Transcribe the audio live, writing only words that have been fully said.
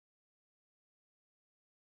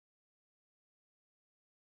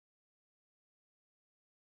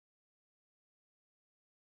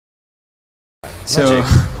So,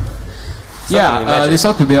 yeah, this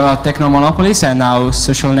talk will be about technomonopolies and how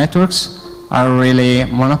social networks are really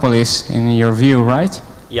monopolies in your view, right?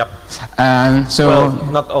 Yep. And so, well,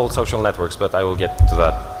 not all social networks, but I will get to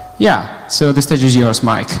that. Yeah. So the stage is yours,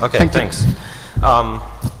 Mike. Okay. Thanks.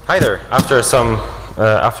 Hi there. After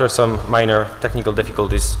some minor technical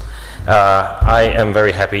difficulties, I am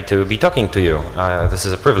very happy to be talking to you. This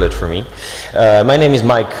is a privilege for me. My name is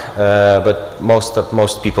Mike, but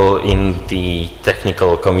most people in the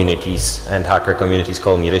technical communities and hacker communities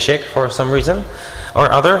call me Rysiek for some reason or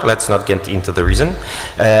other. Let's not get into the reason.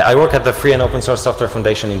 I work at the Free and Open Source Software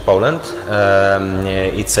Foundation in Poland.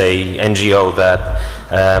 It's a NGO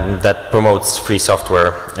that promotes free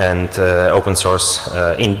software and open source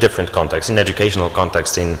in different contexts, in educational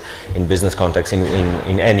context, in business context,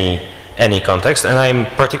 in any context. And I'm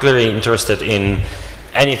particularly interested in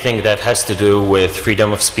anything that has to do with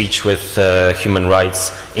freedom of speech, with human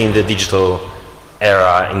rights in the digital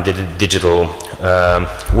era, in the digital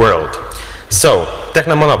world. So,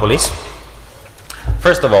 technomonopolies.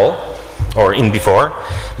 First of all, or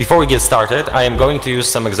before we get started, I am going to use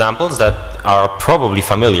some examples that are probably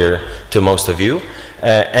familiar to most of you,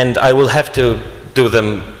 and I will have to do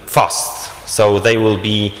them fast, so they will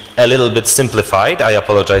be a little bit simplified. I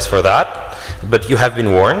apologize for that, but you have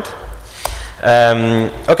been warned.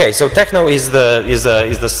 Okay, so techno is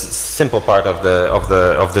the simple part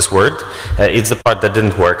of this word. It's the part that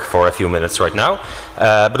didn't work for a few minutes right now.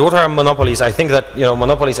 But what are monopolies? I think that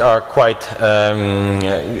monopolies are quite.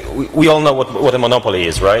 We all know what a monopoly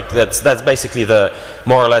is, right? That's basically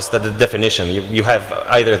more or less the definition. You have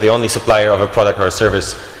either the only supplier of a product or a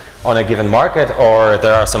service on a given market, or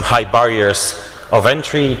there are some high barriers of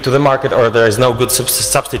entry to the market, or there is no good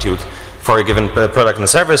substitute for a given product and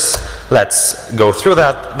service. Let's go through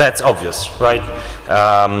that. That's obvious, right?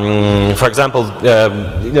 For example,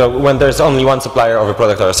 when there's only one supplier of a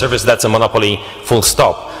product or a service, that's a monopoly, full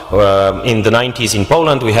stop. In the 90s in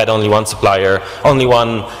Poland, we had only one supplier, only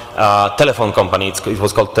one telephone company. It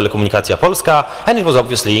was called Telekomunikacja Polska, and it was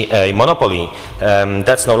obviously a monopoly.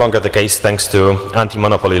 That's no longer the case thanks to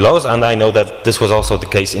anti-monopoly laws, and I know that this was also the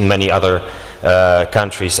case in many other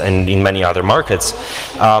countries and in many other markets.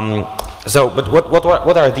 But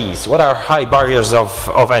what are these? What are high barriers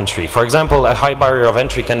of entry? For example, a high barrier of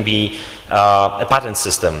entry can be a patent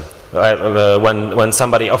system. When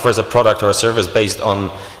somebody offers a product or a service based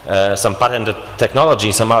on some patented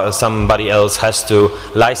technology, somebody else has to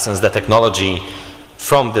license the technology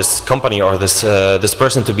from this company or this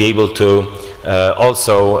person to be able to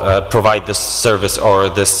also provide this service or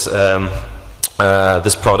this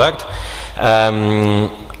product.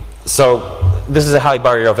 So this is a high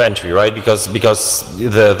barrier of entry, right? Because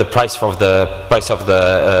the price of the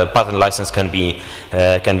patent license can be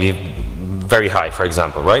very high, for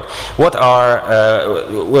example, right? What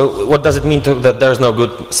does it mean that there's no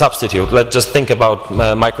good substitute? Let's just think about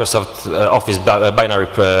Microsoft Office binary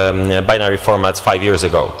formats 5 years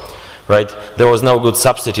ago, right? There was no good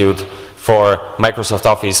substitute for Microsoft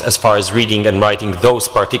Office as far as reading and writing those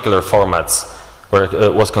particular formats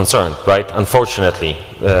was concerned, right? Unfortunately,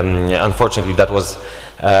 that was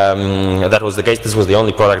the case. This was the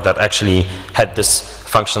only product that actually had this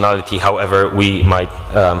functionality. However, we might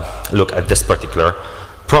look at this particular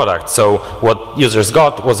product. So what users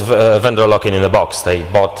got was vendor lock-in in a box. They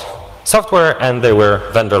bought software and they were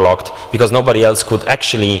vendor locked because nobody else could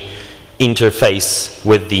actually interface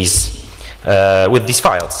with these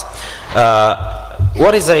files.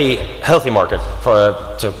 What is a healthy market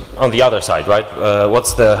on the other side, right?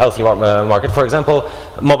 What's the healthy market? For example,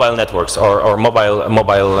 mobile networks or mobile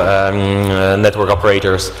network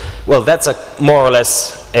operators. Well, that's more or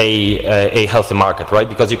less a healthy market, right?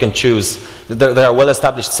 Because you can choose. There are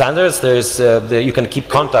well-established standards. You can keep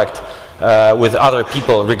contact with other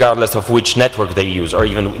people regardless of which network they use or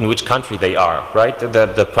even in which country they are, right?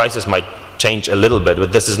 The prices might change a little bit,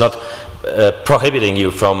 but this is not prohibiting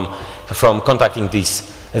you from contacting these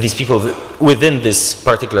people within this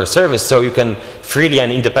particular service, so you can freely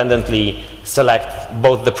and independently select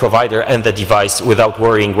both the provider and the device without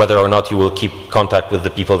worrying whether or not you will keep contact with the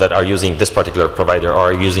people that are using this particular provider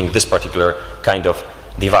or using this particular kind of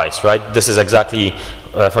device, right? This is exactly,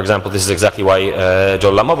 for example, this is exactly why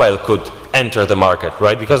Jolla Mobile could enter the market,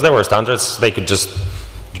 right? Because there were standards, they could just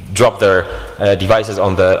drop their devices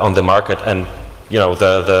on the market, and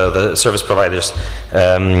the service providers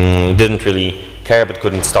didn't really care but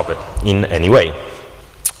couldn't stop it in any way.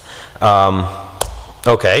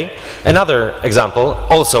 Okay, another example,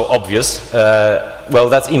 also obvious, well,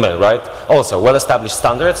 that's email, right? Also well-established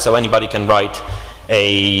standards, so anybody can write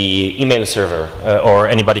email server, or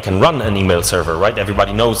anybody can run an email server, right?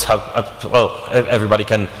 Everybody knows how, well, everybody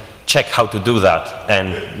can check how to do that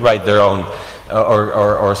and write their own,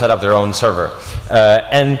 or set up their own server.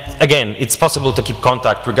 And again, it's possible to keep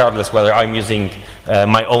contact regardless whether I'm using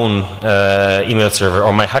my own email server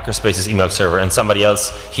or my hackerspaces email server, and somebody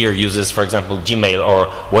else here uses, for example, Gmail or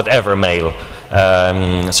whatever mail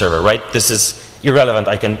server, right? This is irrelevant.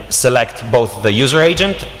 I can select both the user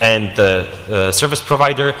agent and the service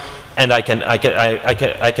provider, and I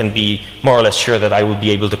can be more or less sure that I will be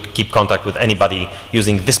able to keep contact with anybody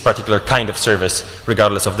using this particular kind of service,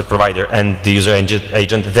 regardless of the provider and the user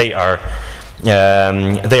agent they are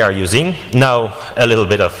using. Now, a little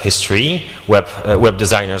bit of history. Web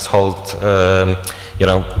designers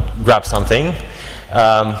grab something.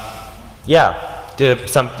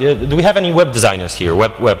 Do we have any web designers here?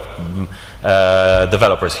 Web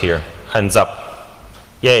developers here? Hands up.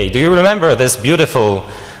 Yay! Do you remember this beautiful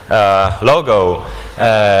logo?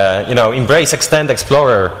 Embrace, extend,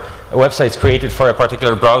 explorer. Websites created for a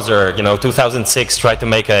particular browser. 2006. Try to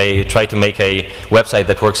make a website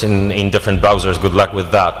that works in different browsers. Good luck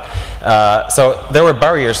with that. So there were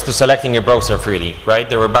barriers to selecting a browser freely, right?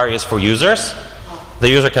 There were barriers for users. The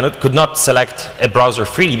user could not select a browser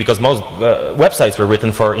freely because most websites were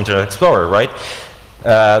written for Internet Explorer, right?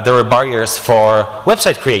 There were barriers for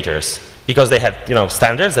website creators because they had,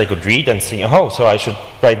 standards they could read and see, oh, so I should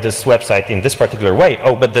write this website in this particular way.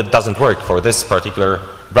 Oh, but that doesn't work for this particular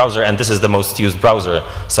browser, and this is the most used browser,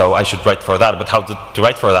 so I should write for that. But how to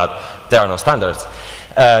write for that? There are no standards.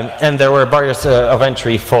 And there were barriers of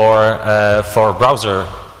entry for browser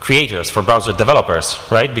creators, for browser developers,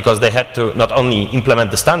 right? Because they had to not only implement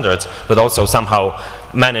the standards, but also somehow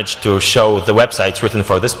manage to show the websites written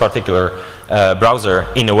for this particular browser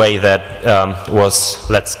in a way that was,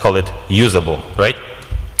 let's call it, usable, right?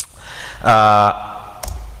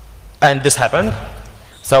 And this happened.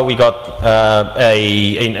 So we got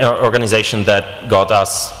an organization that got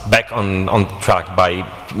us back on track by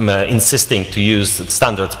insisting to use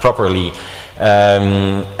standards properly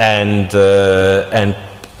and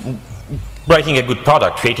writing a good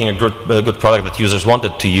product, creating a good product that users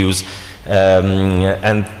wanted to use,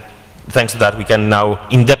 and thanks to that we can now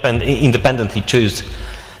independently choose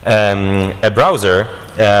a browser.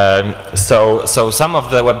 So some of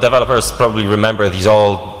the web developers probably remember these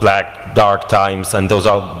all black, dark times, and those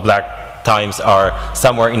all black times are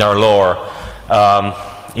somewhere in our lore,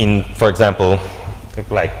 for example,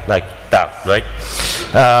 like that, right?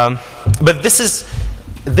 But this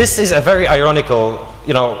is a very ironical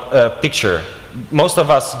picture. Most of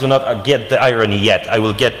us do not get the irony yet. I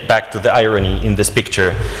will get back to the irony in this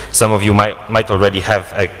picture. Some of you might already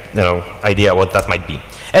have a idea what that might be.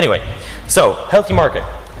 Anyway, so healthy market.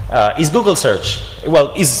 Is Google search,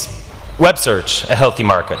 well, is web search a healthy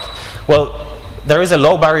market? Well, there is a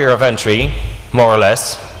low barrier of entry, more or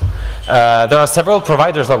less. There are several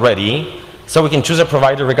providers already. So we can choose a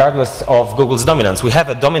provider regardless of Google's dominance. We have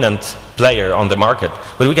a dominant player on the market,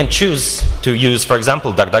 but we can choose to use, for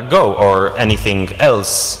example, DuckDuckGo or anything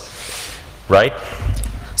else, right?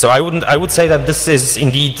 So I would say that this is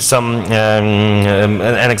indeed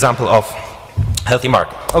an example of healthy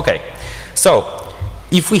market. Okay, so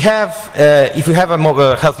if we have a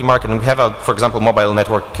healthy market and we have, for example, mobile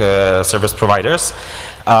network service providers,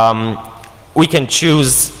 we can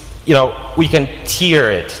choose, we can tier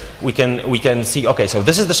it. We can see, okay, so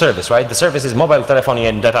this is the service, right? The service is mobile telephony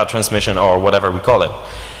and data transmission or whatever we call it.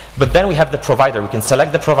 But then we have the provider. We can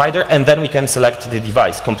select the provider and then we can select the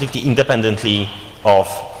device completely independently of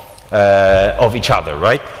each other,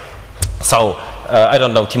 right? So I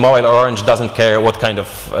don't know, T-Mobile or Orange doesn't care what kind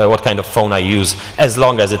of phone I use as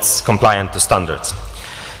long as it's compliant to standards.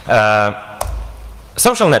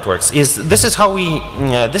 Social networks this is how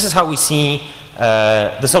we see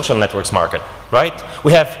the social networks market, right?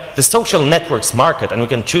 We have the social networks market and we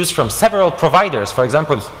can choose from several providers, for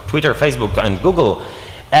example, Twitter, Facebook, and Google,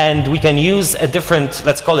 and we can use a different,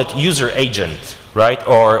 let's call it user agent, right?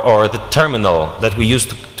 Or the terminal that we use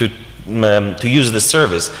to use the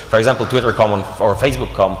service. For example, Twitter.com or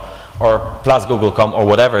Facebook.com or plus Google.com or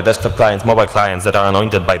whatever, desktop clients, mobile clients that are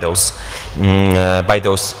anointed by those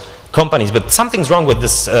companies. But something's wrong with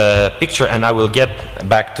this picture, and I will get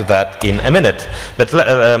back to that in a minute. But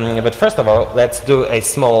first of all, let's do a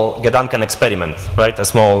small Gedanken experiment, right? A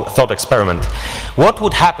small thought experiment. What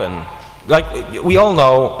would happen? Like we all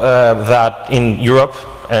know that in Europe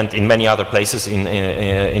and in many other places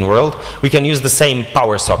in world, we can use the same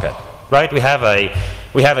power socket, right? We have an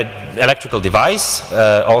electrical device.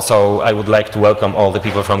 Also, I would like to welcome all the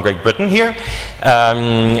people from Great Britain here.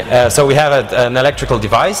 So we have an electrical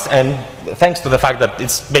device, and thanks to the fact that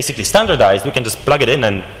it's basically standardized, we can just plug it in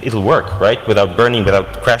and it'll work, right? Without burning,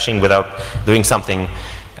 without crashing, without doing something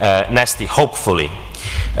nasty, hopefully.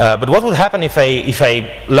 But what would happen if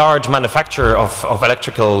a large manufacturer of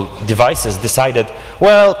electrical devices decided,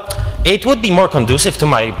 well, it would be more conducive to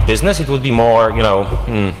my business, it would be more, you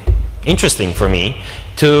know, interesting for me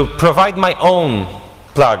to provide my own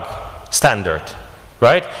plug standard,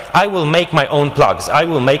 right? I will make my own plugs, I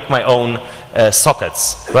will make my own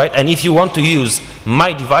sockets, right? And if you want to use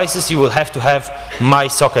my devices, you will have to have my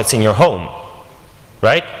sockets in your home,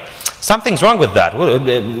 right? Something's wrong with that.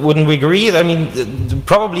 Wouldn't we agree? I mean,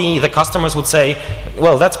 probably the customers would say,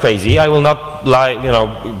 well, that's crazy. I will not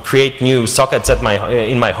create new sockets at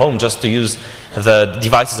in my home just to use the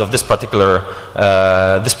devices of this particular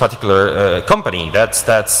company.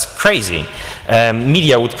 That's crazy.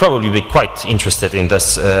 Media would probably be quite interested in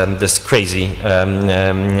this crazy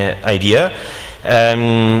idea.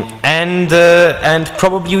 And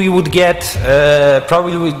probably we would get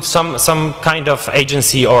some kind of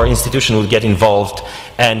agency or institution would get involved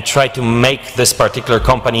and try to make this particular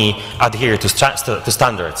company adhere to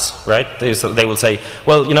standards, right? They will say,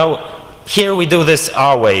 well, you know, here we do this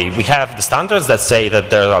our way. We have the standards that say that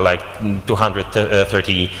there are like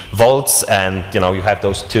 230 volts, and you know you have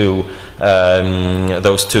those two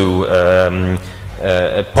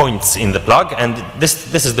points in the plug, and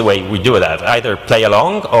this is the way we do that. Either play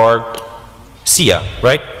along or see ya,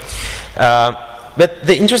 right? But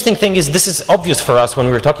the interesting thing is this is obvious for us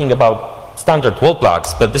when we're talking about standard wall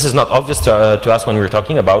plugs, but this is not obvious to us when we're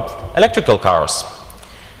talking about electrical cars.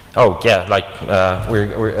 Oh yeah, like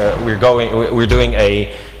we're doing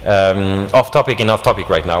a off-topic and off-topic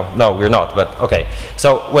right now. No, we're not, but okay.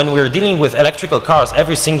 So when we're dealing with electrical cars,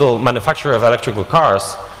 every single manufacturer of electrical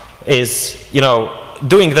cars is, you know,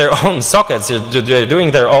 doing their own sockets, they're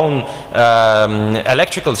doing their own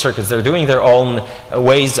electrical circuits, they're doing their own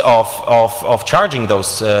ways of charging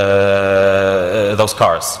those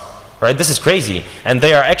cars, right? This is crazy. And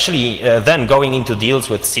they are actually then going into deals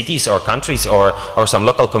with cities or countries or some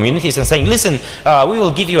local communities and saying, listen, we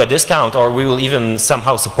will give you a discount, or we will even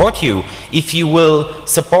somehow support you if you will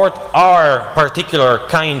support our particular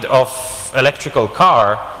kind of electrical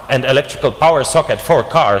car and electrical power socket for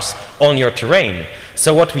cars on your terrain.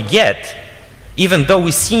 So what we get, even though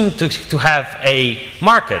we seem to have a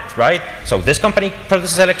market, right? So this company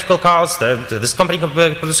produces electrical cars, this company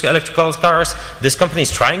produces electrical cars, this company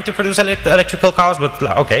is trying to produce electrical cars, but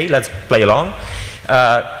okay, let's play along.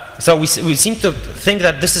 So we seem to think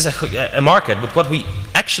that this is a market, but what we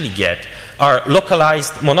actually get are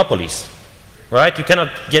localized monopolies. Right? You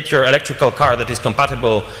cannot get your electrical car that is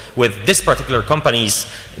compatible with this particular company's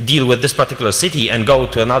deal with this particular city and go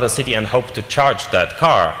to another city and hope to charge that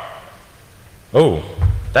car. Oh,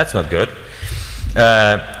 that's not good.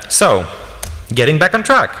 So, getting back on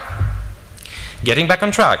track. Getting back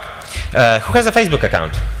on track. Who has a Facebook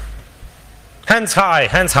account? Hands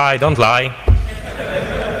high, don't lie.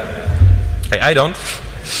 Okay, I don't.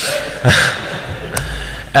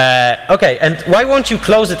 Okay, and why won't you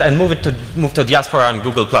close it and move to Diaspora and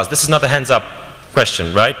Google+? This is not a hands-up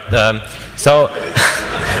question, right? So,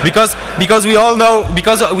 because we all know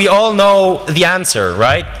the answer,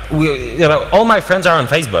 right? All my friends are on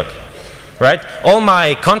Facebook, right? All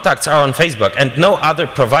my contacts are on Facebook, and no other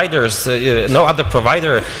provider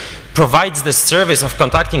provides the service of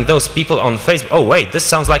contacting those people on Facebook. Oh wait, this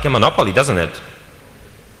sounds like a monopoly, doesn't it?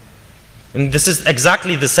 And this is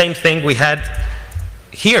exactly the same thing we had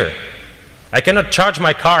here. I cannot charge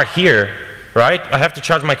my car here, right? I have to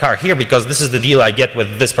charge my car here because this is the deal I get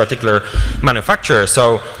with this particular manufacturer.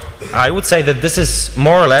 So I would say that this is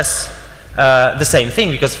more or less the same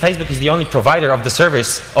thing, because Facebook is the only provider of the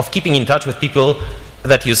service of keeping in touch with people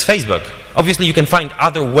that use Facebook. Obviously you can find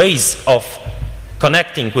other ways of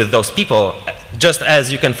connecting with those people, just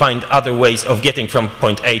as you can find other ways of getting from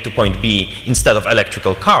point A to point B instead of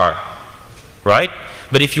electrical car, right?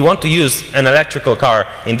 But if you want to use an electrical car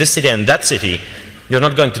in this city and that city, you're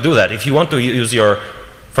not going to do that. If you want to use your,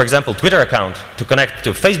 for example, Twitter account to connect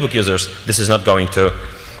to Facebook users, this is not going to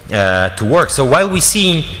work. So while we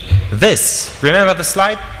see this, remember the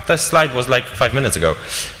slide? That slide was like 5 minutes ago.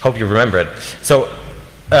 Hope you remember it. So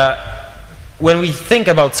when we think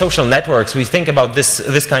about social networks, we think about this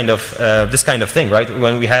kind of thing, right?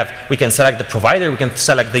 When we can select the provider, we can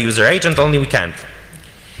select the user agent, only we can't.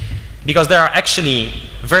 Because there are actually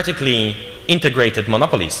vertically integrated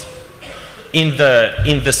monopolies in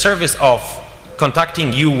the service of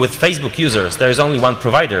contacting you with Facebook users, there is only one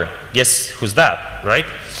provider. Guess who's that, right?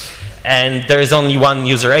 And there is only one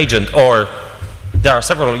user agent, or there are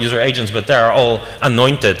several user agents, but they are all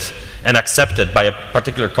anointed and accepted by a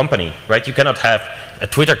particular company, right? You cannot have a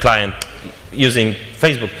Twitter client using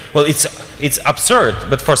Facebook. Well, it's absurd,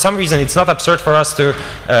 but for some reason it's not absurd for us to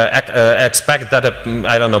expect that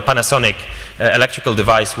I don't know, Panasonic electrical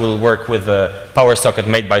device will work with a power socket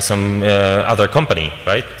made by some other company,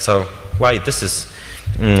 right? So why this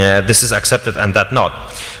is accepted and that not?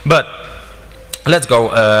 But let's go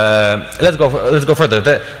further.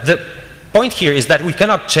 The point here is that we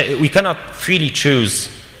cannot freely choose,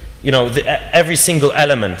 you know, every single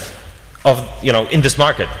element of, you know, in this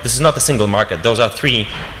market. This is not a single market. Those are three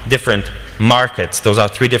different markets. Those are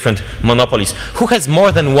three different monopolies. Who has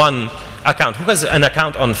more than one account? Who has an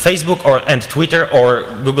account on Facebook and Twitter or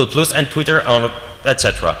Google Plus and Twitter,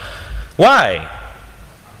 etc.? Why?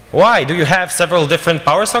 Why do you have several different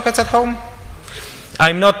power sockets at home?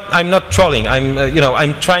 I'm not trolling.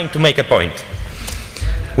 I'm trying to make a point,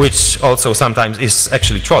 which also sometimes is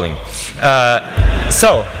actually trolling.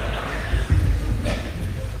 So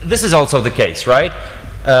this is also the case, right?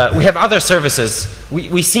 We have other services.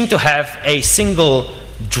 We seem to have a single,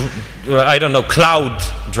 I don't know, cloud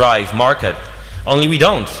drive market. Only we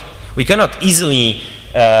don't. We cannot easily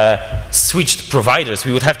switch to providers.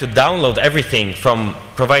 We would have to download everything from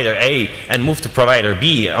provider A and move to provider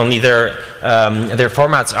B. Only their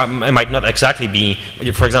formats might not exactly be,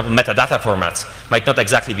 for example, metadata formats might not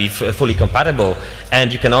exactly be fully compatible,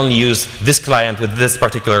 and you can only use this client with this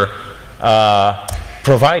particular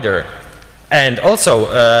provider. And also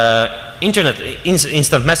internet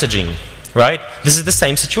instant messaging, right? This is the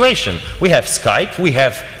same situation. We have Skype, we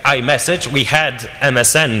have iMessage, we had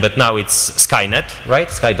MSN, but now it's Skynet,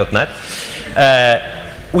 right? Sky.net.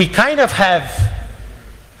 We kind of have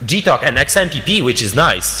Gtalk and XMPP, which is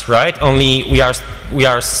nice, right? Only we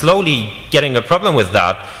are slowly getting a problem with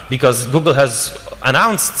that because Google has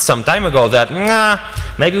announced some time ago that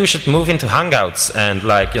maybe we should move into Hangouts and,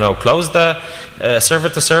 like, you know, close the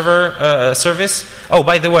server-to-server service. Oh,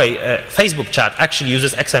 by the way, Facebook chat actually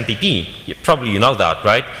uses XMPP. Probably you know that,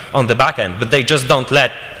 right? On the back end, but they just don't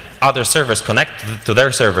let other servers connect to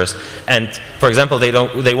their servers. And for example, they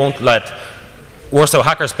won't let Warsaw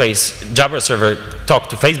hackerspace Jabber server talk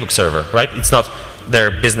to Facebook server, right? It's not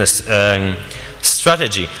their business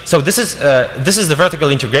strategy. So this is the vertical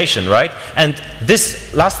integration, right? And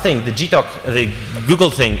this last thing, the Gtalk, the Google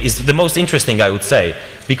thing, is the most interesting, I would say,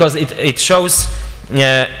 because it shows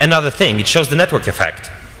another thing. It shows the network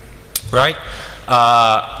effect, right?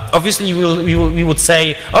 Obviously, we would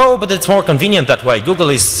say, oh, but it's more convenient that way. Google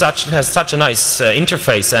has such a nice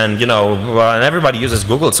interface, and, you know, and everybody uses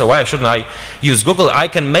Google, so why shouldn't I use Google? I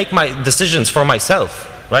can make my decisions for myself,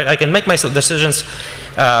 right? I can make my decisions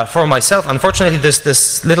for myself. Unfortunately, there's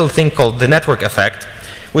this little thing called the network effect,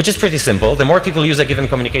 which is pretty simple. The more people use a given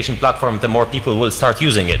communication platform, the more people will start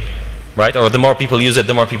using it, right? Or the more people use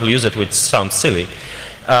it, which sounds silly.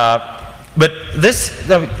 But this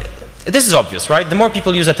is obvious, right? The more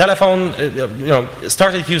people use a telephone,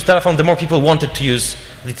 started to use telephone, the more people wanted to use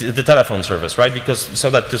the telephone service, right? Because so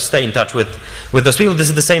that to stay in touch with those people. This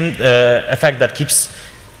is the same effect that keeps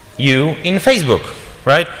you in Facebook,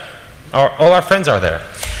 right? All our friends are there.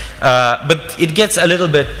 But it gets a little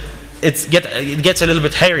bit, it gets a little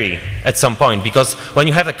bit hairy at some point, because when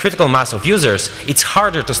you have a critical mass of users, it's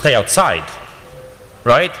harder to stay outside,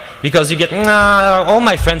 right? Because you get, all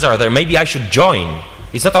my friends are there, maybe I should join.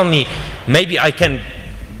 It's not only maybe I can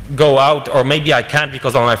go out, or maybe I can't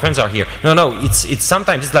because all my friends are here. No, it's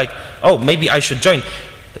sometimes it's like, oh, maybe I should join.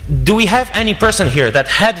 Do we have any person here that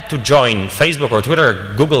had to join Facebook or Twitter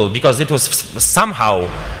or Google because it was somehow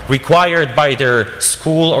required by their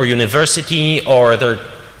school or university or their,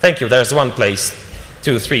 thank you, there's one place,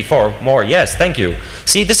 2, 3, 4 more, yes, thank you.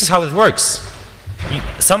 See, this is how it works.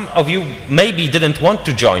 Some of you maybe didn't want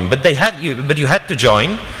to join, but you had to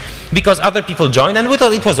join because other people joined, and we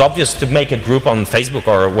thought it was obvious to make a group on Facebook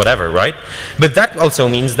or whatever, right? But that also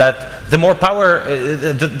means that the more power,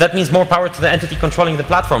 that means more power to the entity controlling the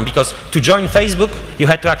platform, because to join Facebook, you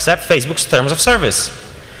had to accept Facebook's terms of service.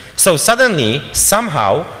 So suddenly,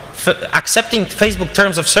 somehow, accepting Facebook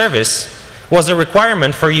terms of service was a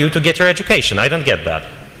requirement for you to get your education. I don't get that.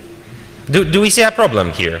 Do we see a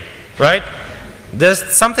problem here, right? There's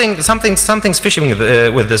something's fishy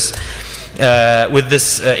with this.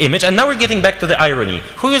 Image, and now we're getting back to the irony.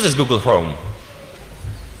 Who uses Google Chrome?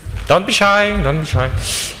 Don't be shy, don't be shy.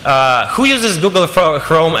 Who uses Google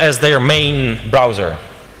Chrome as their main browser?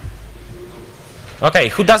 Okay,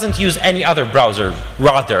 who doesn't use any other browser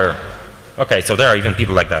rather? Okay, so there are even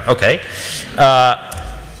people like that. Okay.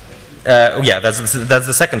 Yeah, that's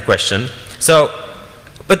the second question. So,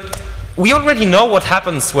 but we already know what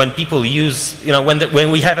happens when people use, you know,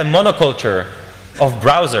 when we have a monoculture of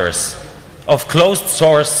browsers, of closed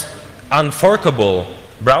source, unforkable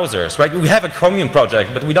browsers, right? We have a Chromium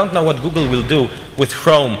project, but we don't know what Google will do with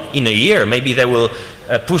Chrome in a year. Maybe they will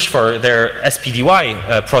push for their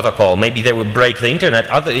SPDY protocol. Maybe they will break the internet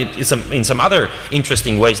in some other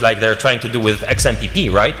interesting ways, like they're trying to do with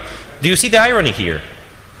XMPP, right? Do you see the irony here?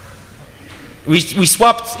 We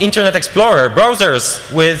swapped Internet Explorer browsers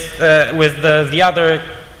with the other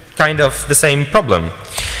kind of the same problem.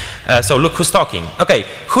 So look who's talking. Okay,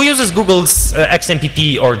 who uses Google's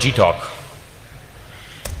XMPP or gtalk?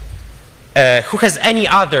 Who has any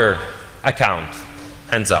other account?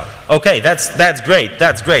 Hands up. Okay, that's great.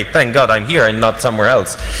 That's great. Thank God I'm here and not somewhere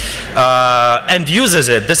else. And uses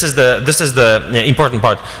it. This is the important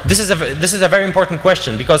part. This is a very important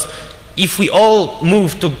question, because if we all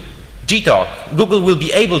move to gtalk, Google will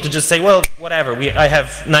be able to just say, well, whatever, I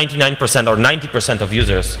have 99% or 90% of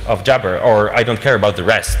users of Jabber, or I don't care about the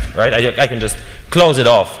rest, right? I can just close it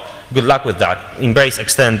off. Good luck with that. Embrace,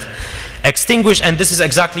 extend, extinguish, and this is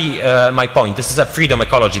exactly my point. This is a freedom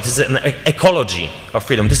ecology. This is an ecology of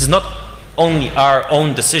freedom. This is not only our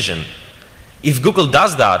own decision. If Google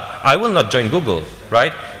does that, I will not join Google,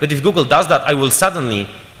 right? But if Google does that, I will suddenly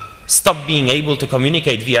stop being able to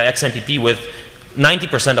communicate via XMPP with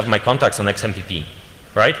 90% of my contacts on XMPP,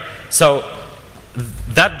 right? So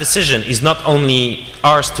that decision is not only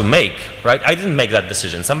ours to make, right? I didn't make that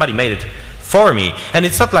decision. Somebody made it for me. And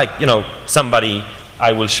it's not like, you know, somebody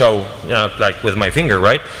I will show, you know, like with my finger,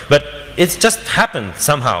 right? But it's just happened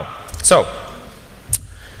somehow. So,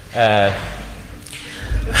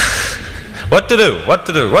 what to do? What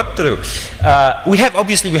to do? What to do?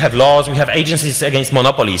 Obviously we have laws, we have agencies against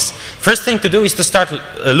monopolies. First thing to do is to start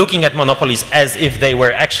looking at monopolies as if they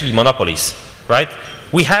were actually monopolies, right?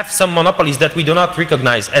 We have some monopolies that we do not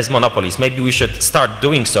recognize as monopolies. Maybe we should start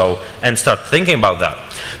doing so and start thinking about that.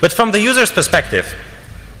 But from the user's perspective,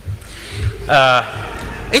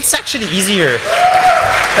 it's actually easier.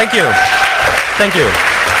 Thank you. Thank you.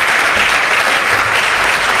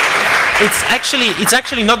 It's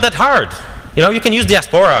actually not that hard. You know, you can use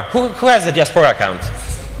Diaspora. Who has a Diaspora account?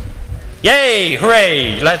 Yay!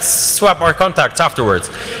 Hooray! Let's swap our contacts afterwards.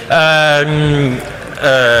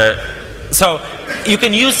 So you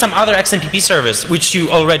can use some other XMPP service, which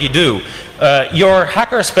you already do. Your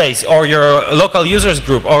hackerspace or your local users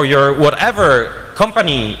group or your whatever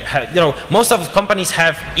company, you know, most of companies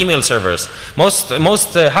have email servers. Most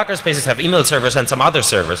hackerspaces have email servers and some other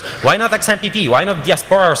servers. Why not XMPP? Why not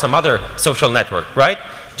Diaspora or some other social network, right?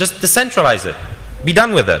 Just decentralize it. Be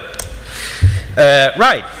done with it.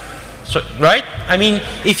 Right. So, right? I mean,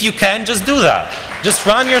 if you can, just do that. Just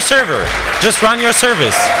run your server. Just run your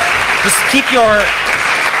service. Just keep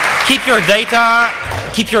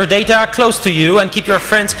your data close to you, and keep your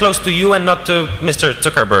friends close to you, and not to Mr.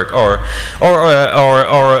 Zuckerberg or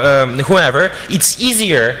whoever. It's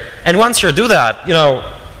easier, and once you do that, you know,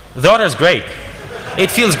 the order is great. It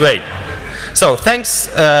feels great. So thanks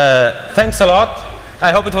a lot.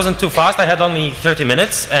 I hope it wasn't too fast. I had only 30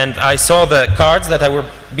 minutes, and I saw the cards that were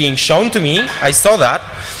being shown to me. I saw that.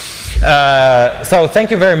 So thank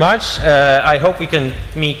you very much. I hope we can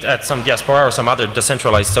meet at some Diaspora or some other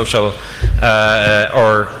decentralized social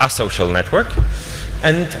or asocial network.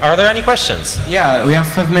 And are there any questions? Yeah, we have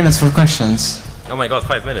 5 minutes for questions. Oh my God,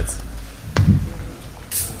 5 minutes.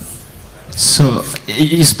 So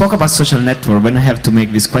you spoke about social network. When I have to make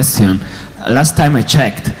this question, last time I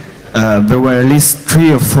checked, there were at least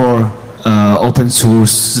 3 or 4 open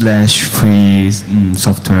source / free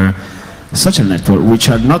software social network which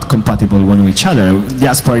are not compatible one with each other.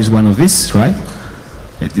 Diaspora is one of these, right?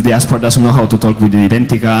 Diaspora doesn't know how to talk with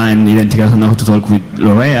Identica, and Identica doesn't know how to talk with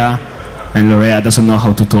Lorea, and Lorea doesn't know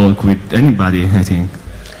how to talk with anybody, I think.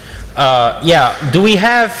 Yeah. Do we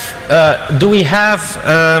have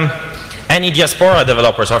any Diaspora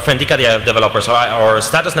developers or Authenticator developers or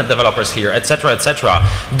StatusNet developers here, etc., etc.?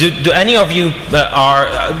 Do any of you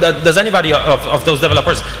does anybody of those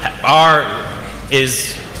developers on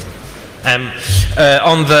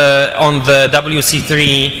the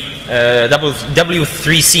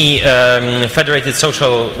W3C Federated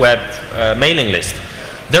Social Web mailing list?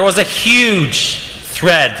 There was a huge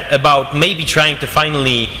thread about maybe trying to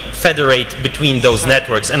finally federate between those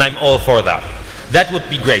networks, and I'm all for that. That would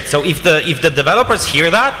be great. So if the developers hear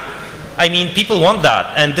that, I mean, people want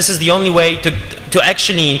that, and this is the only way to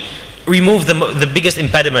actually remove the biggest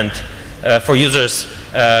impediment for users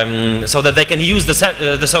so that they can use the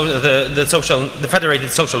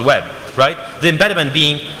federated social web, right? The impediment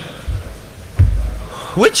being,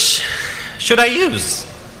 which should I use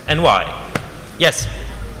and why? Yes?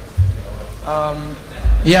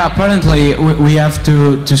 Yeah, apparently we have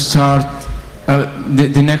to start,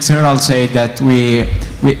 the next year I'll say that we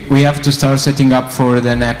have to start setting up for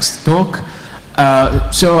the next talk.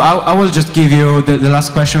 So I will just give you the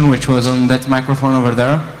last question, which was on that microphone over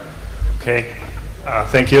there. Okay,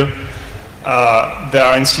 thank you. There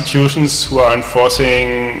are institutions who are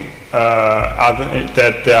enforcing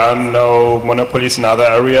that there are no monopolies in other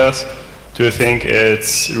areas. Do you think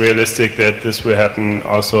it's realistic that this will happen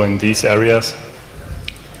also in these areas?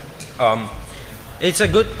 It's a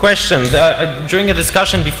good question. During a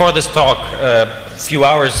discussion before this talk, a few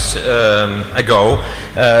hours ago,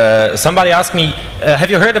 somebody asked me, have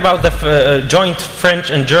you heard about the joint French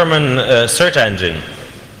and German search engine?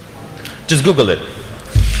 Just Google it.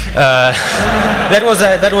 That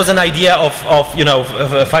was an idea of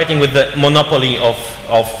fighting with the monopoly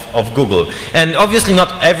of Google, and obviously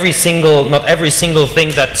not every single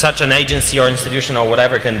thing that such an agency or institution or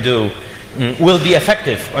whatever can do will be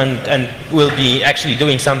effective and will be actually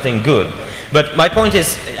doing something good. But my point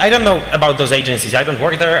is, I don't know about those agencies. I don't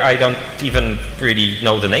work there. I don't even really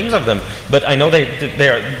know the names of them. But I know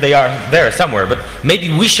they are there somewhere. But maybe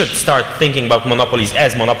we should start thinking about monopolies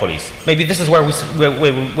as monopolies. Maybe this is where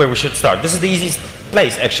we should start. This is the easiest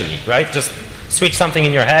place, actually, right? Just switch something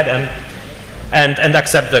in your head and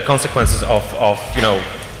accept the consequences of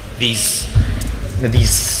these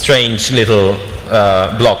strange little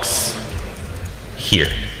blocks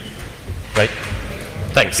here, right?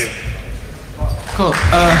 Thanks. Cool.